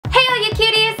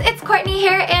it's Courtney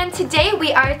here, and today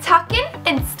we are talking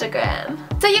Instagram.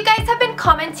 So you guys have been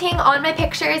commenting on my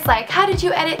pictures like, how did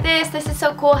you edit this? This is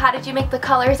so cool. How did you make the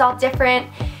colors all different?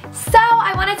 So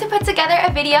I wanted to put together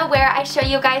a video where I show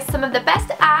you guys some of the best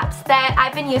apps that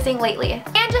I've been using lately,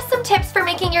 and just some tips for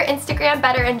making your Instagram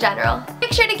better in general.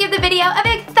 Make sure to give the video a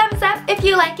big thumbs up if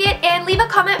you like it, and leave a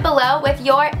comment below with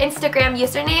your Instagram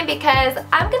username because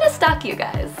I'm gonna stalk you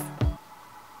guys.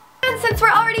 And since we're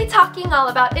already talking all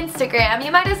about Instagram,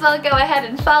 you might as well go ahead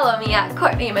and follow me at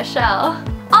Courtney Michelle.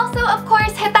 Also, of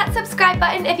course, hit that subscribe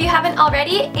button if you haven't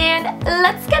already, and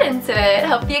let's get into it.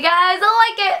 Hope you guys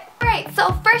like it. Alright,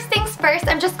 so first things first,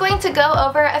 I'm just going to go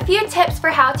over a few tips for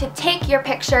how to take your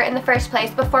picture in the first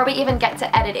place before we even get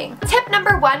to editing. Tip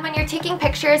number one when you're taking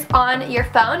pictures on your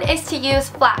phone is to use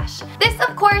flash. This,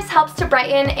 of course, helps to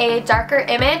brighten a darker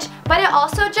image, but it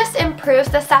also just improves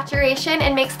the saturation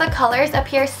and makes the colors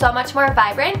appear so much more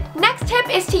vibrant. Next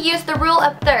tip is to use the rule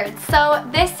of thirds. So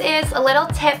this is a little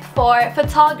tip for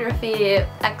photography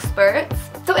experts.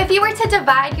 So if you were to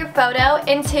divide your photo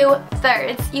into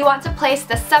thirds, you want to place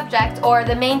the subject or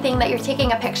the main thing that you're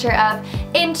taking a picture of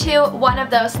into one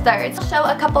of those thirds. I'll show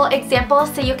a couple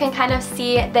examples so you can kind of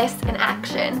see this in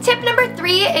action. Tip number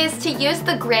three is to use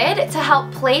the grid to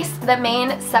help place the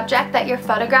main subject that you're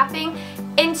photographing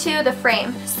into the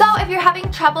frame. So if you're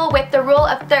having trouble with the rule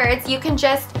of thirds, you can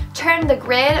just turn the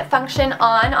grid function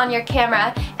on your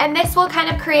camera, and this will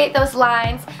kind of create those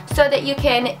lines so that you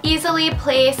can easily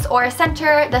place or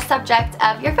center the subject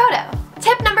of your photo.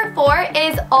 Tip number four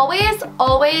is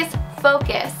always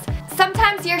focus.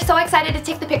 Sometimes you're so excited to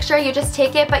take the picture, you just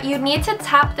take it, but you need to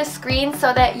tap the screen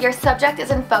so that your subject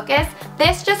is in focus.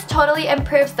 This just totally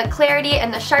improves the clarity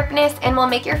and the sharpness and will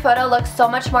make your photo look so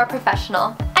much more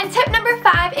professional. And tip number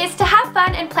five is to have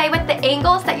fun and play with the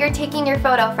angles that you're taking your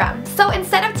photo from. So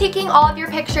instead of taking all of your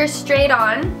pictures straight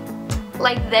on,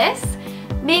 like this,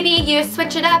 maybe you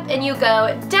switch it up and you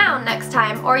go down next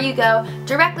time, or you go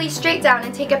directly straight down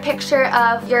and take a picture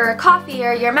of your coffee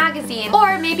or your magazine.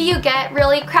 Or maybe you get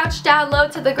really crouched down low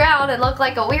to the ground and look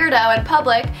like a weirdo in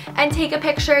public and take a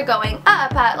picture going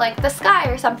up at like the sky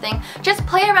or something. Just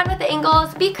play around with the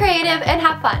angles, be creative, and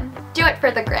have fun. Do it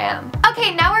for the gram.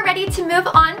 Okay, now we're ready to move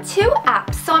on to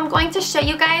apps. So I'm going to show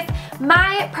you guys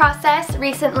my process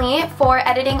recently for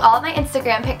editing all of my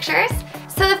Instagram pictures.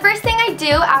 So the first thing I do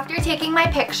after taking my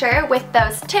picture with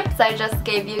those tips I just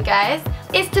gave you guys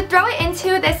is to throw it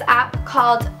into this app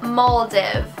called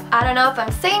Moldiv. I don't know if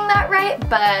I'm saying that right,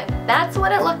 but that's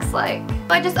what it looks like.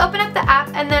 So I just open up the app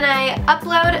and then I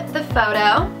upload the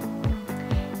photo.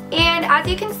 And as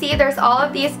you can see, there's all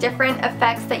of these different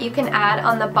effects that you can add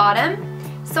on the bottom.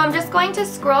 So I'm just going to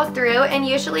scroll through, and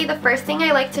usually the first thing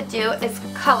I like to do is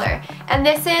color. And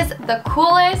this is the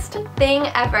coolest thing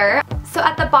ever. So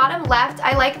at the bottom left,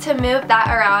 I like to move that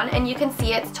around, and you can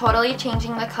see it's totally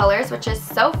changing the colors, which is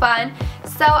so fun.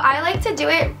 So I like to do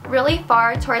it really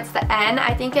far towards the end.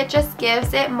 I think it just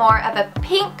gives it more of a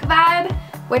pink vibe,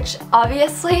 which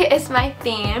obviously is my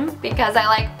theme because I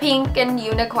like pink and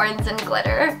unicorns and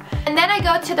glitter. And then I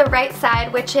go to the right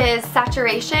side, which is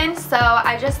saturation, so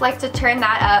I just like to turn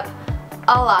that up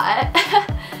a lot.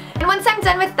 And once I'm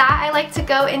done with that, I like to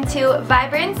go into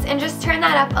vibrance and just turn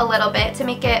that up a little bit to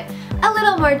make it a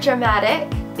little more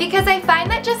dramatic, because I find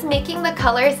that just making the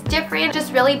colors different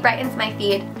just really brightens my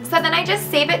feed. So then I just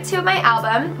save it to my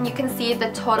album, and you can see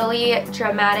the totally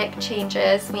dramatic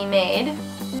changes we made.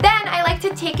 Then I like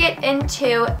to take it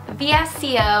into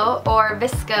VSCO or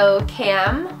Visco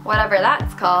Cam, whatever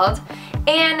that's called.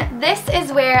 And this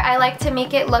is where I like to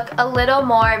make it look a little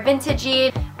more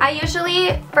vintagey. I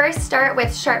usually first start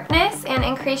with sharpness and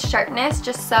increase sharpness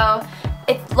just so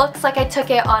it looks like I took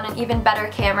it on an even better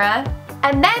camera.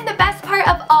 And then the best part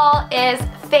of all is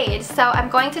fade. So I'm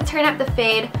going to turn up the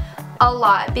fade a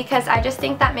lot because I just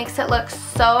think that makes it look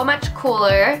so much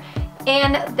cooler.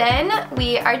 And then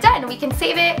we are done. We can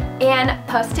save it and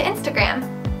post to Instagram.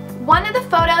 One of the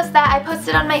photos that I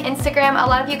posted on my Instagram, a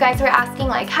lot of you guys were asking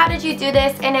like, how did you do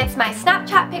this? And it's my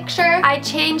Snapchat picture. I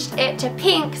changed it to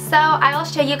pink, so I'll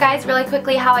show you guys really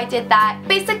quickly how I did that.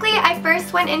 Basically, I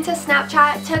first went into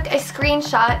Snapchat, took a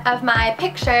screenshot of my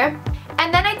picture,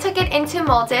 and then I took it into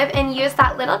Moldiv and used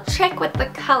that little trick with the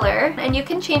color, and you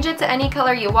can change it to any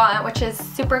color you want, which is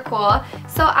super cool.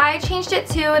 So I changed it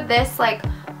to this like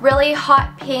really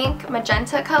hot pink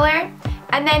magenta color,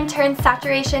 and then turned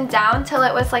saturation down till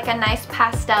it was like a nice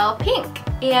pastel pink,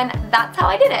 and that's how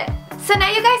I did it. So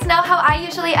now you guys know how I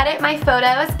usually edit my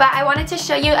photos, but I wanted to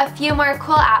show you a few more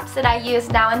cool apps that I use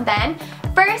now and then.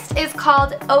 first is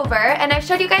called over, and I've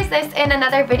showed you guys this in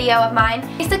another video of mine.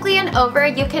 Basically in over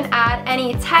you can add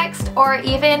any text or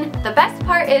even, the best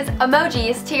part is,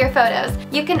 emojis to your photos.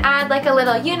 You can add like a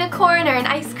little unicorn or an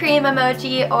ice cream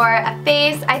emoji or a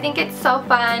face. I think it's so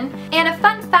fun. And a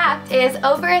fun fact is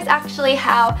over is actually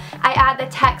how I add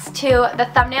the text to the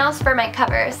thumbnails for my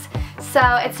covers. So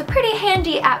it's a pretty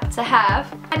handy app to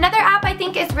have. Another app I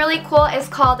think is really cool is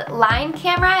called Line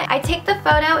Camera. I take the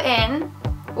photo in,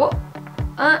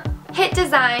 hit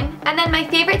design, and then my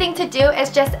favorite thing to do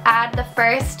is just add the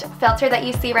first filter that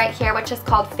you see right here, which is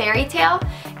called Fairy Tale.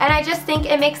 And I just think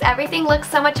it makes everything look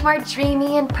so much more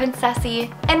dreamy and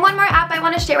princessy. And one more app I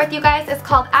want to share with you guys is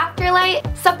called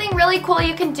Afterlight. Something really cool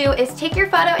you can do is take your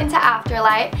photo into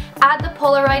Afterlight, add the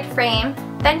Polaroid frame,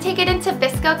 then take it into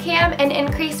ViscoCam and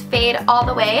increase fade all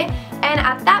the way. And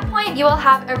at that point you will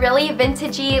have a really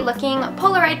vintagey looking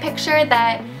Polaroid picture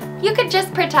that you could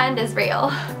just pretend is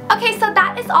real. Okay, so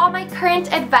that is all my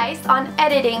current advice on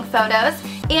editing photos.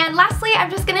 And lastly, I'm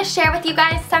just gonna share with you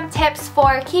guys some tips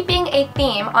for keeping a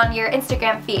theme on your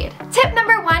Instagram feed. Tip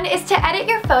number 1 is to edit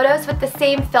your photos with the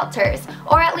same filters,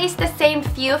 or at least the same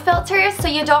few filters, so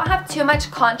you don't have too much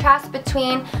contrast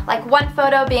between like one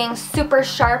photo being super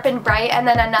sharp and bright and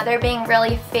then another being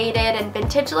really faded and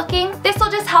vintage looking. This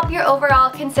will just help your overall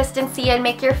consistency and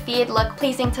make your feed look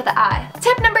pleasing to the eye.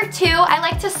 Tip number 2, I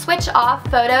like to switch off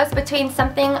photos between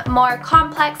something more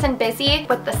complex and busy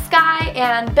with the sky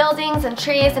and buildings and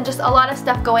trees and just a lot of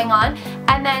stuff going on,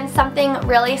 and then something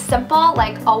really simple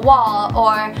like a wall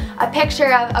or a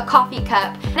picture of a coffee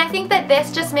cup. And I think that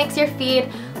this just makes your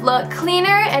feed look cleaner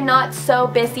and not so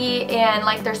busy and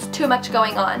like there's too much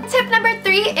going on. Tip number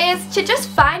 3 is to just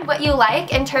find what you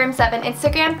like in terms of an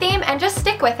Instagram theme and just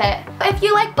stick with it. If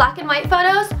you like black and white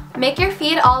photos, make your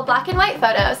feed all black and white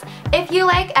photos. If you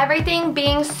like everything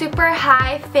being super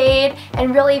high fade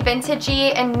and really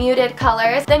vintagey and muted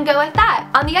colors, then go with that.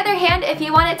 On the other hand, if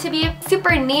you want it to be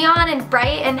super neon and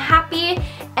bright and happy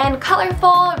and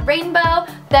colorful, rainbow,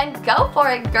 then go for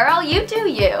it, girl, you do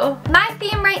you. My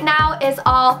theme right now is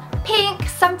all pink.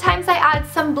 Sometimes I add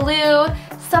some blue,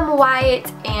 some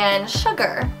white, and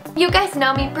sugar. You guys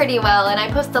know me pretty well and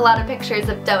I post a lot of pictures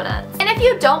of donuts. And if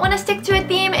you don't want to stick to a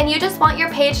theme and you just want your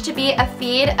page to be a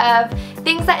feed of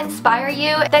things that inspire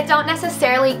you that don't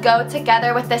necessarily go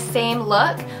together with the same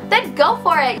look, then go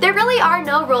for it. There really are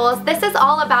no rules. This is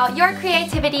all about your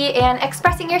creativity and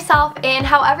expressing yourself in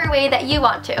however way that you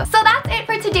want to. So that's it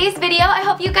for today's video. I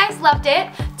hope you guys loved it.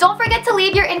 Don't forget to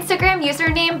leave your Instagram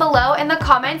username below in the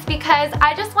comments because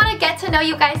I just want to get to know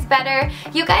you guys better.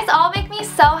 You guys all make me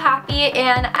so happy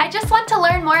and I just want to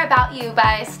learn more about you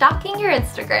by stalking your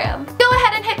Instagram. Go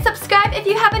ahead and hit subscribe if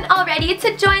you haven't already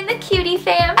to join the cutie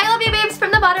fam. I love you babes from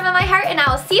the bottom of my heart and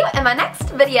I will see you in my next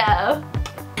video.